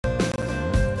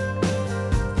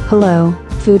Hello,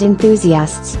 food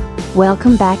enthusiasts.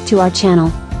 Welcome back to our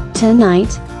channel.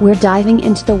 Tonight, we're diving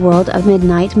into the world of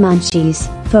midnight munchies,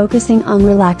 focusing on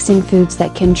relaxing foods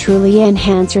that can truly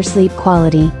enhance your sleep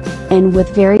quality. And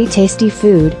with very tasty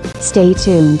food, stay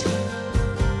tuned.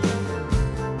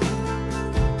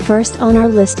 First on our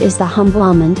list is the humble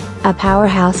almond, a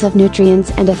powerhouse of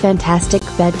nutrients and a fantastic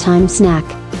bedtime snack.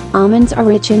 Almonds are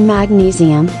rich in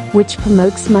magnesium, which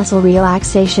promotes muscle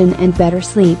relaxation and better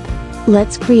sleep.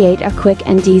 Let's create a quick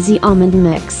and easy almond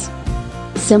mix.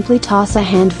 Simply toss a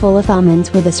handful of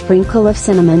almonds with a sprinkle of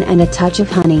cinnamon and a touch of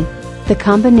honey. The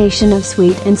combination of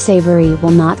sweet and savory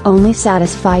will not only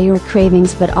satisfy your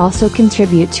cravings but also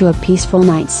contribute to a peaceful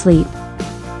night's sleep.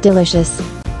 Delicious!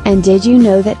 And did you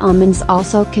know that almonds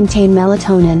also contain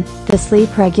melatonin, the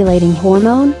sleep-regulating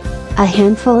hormone? A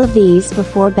handful of these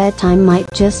before bedtime might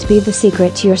just be the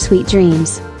secret to your sweet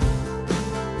dreams.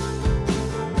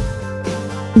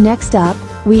 Next up,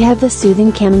 we have the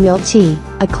soothing chamomile tea,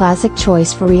 a classic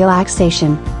choice for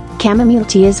relaxation. Chamomile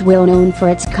tea is well known for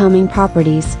its calming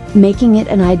properties, making it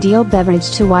an ideal beverage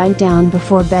to wind down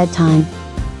before bedtime.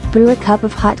 Brew a cup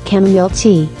of hot chamomile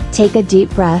tea, take a deep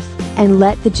breath, and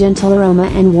let the gentle aroma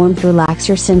and warmth relax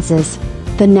your senses.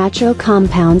 The natural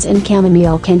compounds in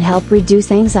chamomile can help reduce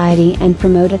anxiety and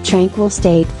promote a tranquil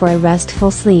state for a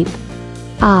restful sleep.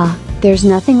 There's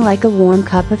nothing like a warm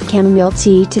cup of chamomile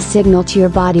tea to signal to your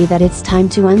body that it's time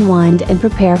to unwind and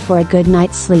prepare for a good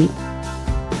night's sleep.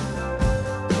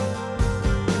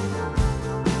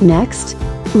 Next,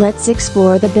 let's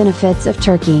explore the benefits of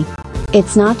turkey.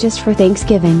 It's not just for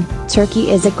Thanksgiving.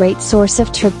 Turkey is a great source of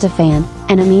tryptophan,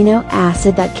 an amino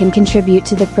acid that can contribute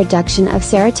to the production of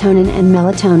serotonin and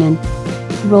melatonin.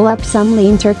 Roll up some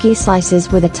lean turkey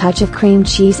slices with a touch of cream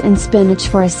cheese and spinach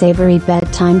for a savory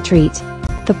bedtime treat.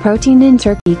 The protein in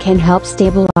turkey can help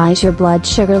stabilize your blood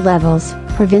sugar levels,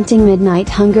 preventing midnight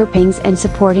hunger pangs and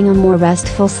supporting a more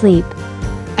restful sleep.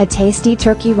 A tasty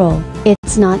turkey roll,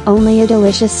 it's not only a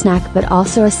delicious snack but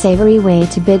also a savory way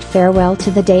to bid farewell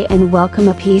to the day and welcome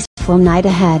a peaceful night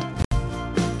ahead.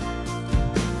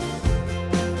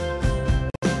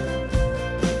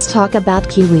 Let's talk about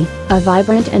kiwi, a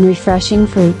vibrant and refreshing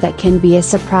fruit that can be a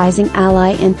surprising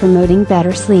ally in promoting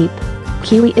better sleep.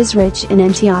 Kiwi is rich in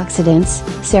antioxidants,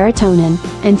 serotonin,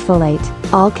 and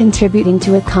folate, all contributing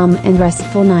to a calm and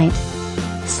restful night.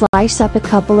 Slice up a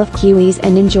couple of kiwis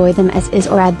and enjoy them as is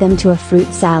or add them to a fruit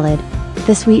salad.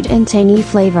 The sweet and tangy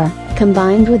flavor,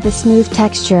 combined with the smooth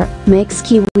texture, makes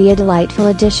kiwi a delightful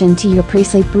addition to your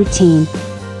pre-sleep routine.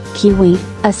 Kiwi,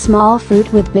 a small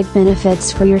fruit with big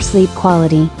benefits for your sleep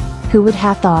quality. Who would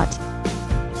have thought?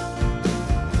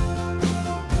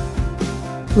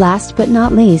 Last but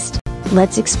not least,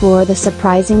 let's explore the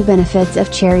surprising benefits of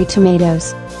cherry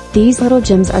tomatoes. These little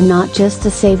gems are not just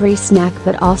a savory snack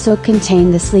but also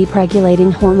contain the sleep-regulating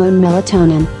hormone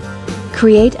melatonin.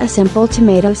 Create a simple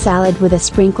tomato salad with a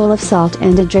sprinkle of salt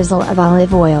and a drizzle of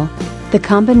olive oil. The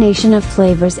combination of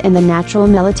flavors and the natural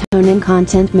melatonin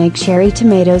content make cherry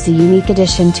tomatoes a unique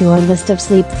addition to our list of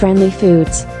sleep-friendly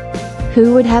foods.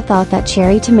 Who would have thought that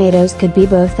cherry tomatoes could be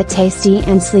both a tasty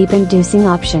and sleep-inducing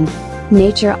option?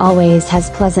 Nature always has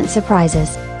pleasant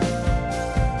surprises.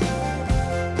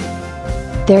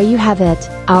 There you have it,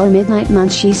 our midnight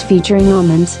munchies featuring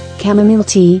almonds, chamomile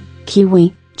tea,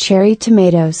 kiwi, cherry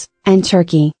tomatoes, and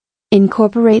turkey.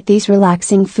 Incorporate these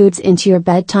relaxing foods into your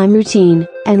bedtime routine,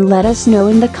 and let us know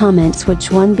in the comments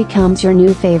which one becomes your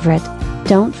new favorite.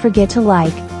 Don't forget to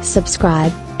like,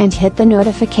 subscribe, and hit the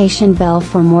notification bell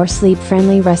for more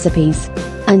sleep-friendly recipes.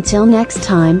 Until next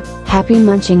time, happy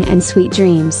munching and sweet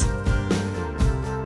dreams.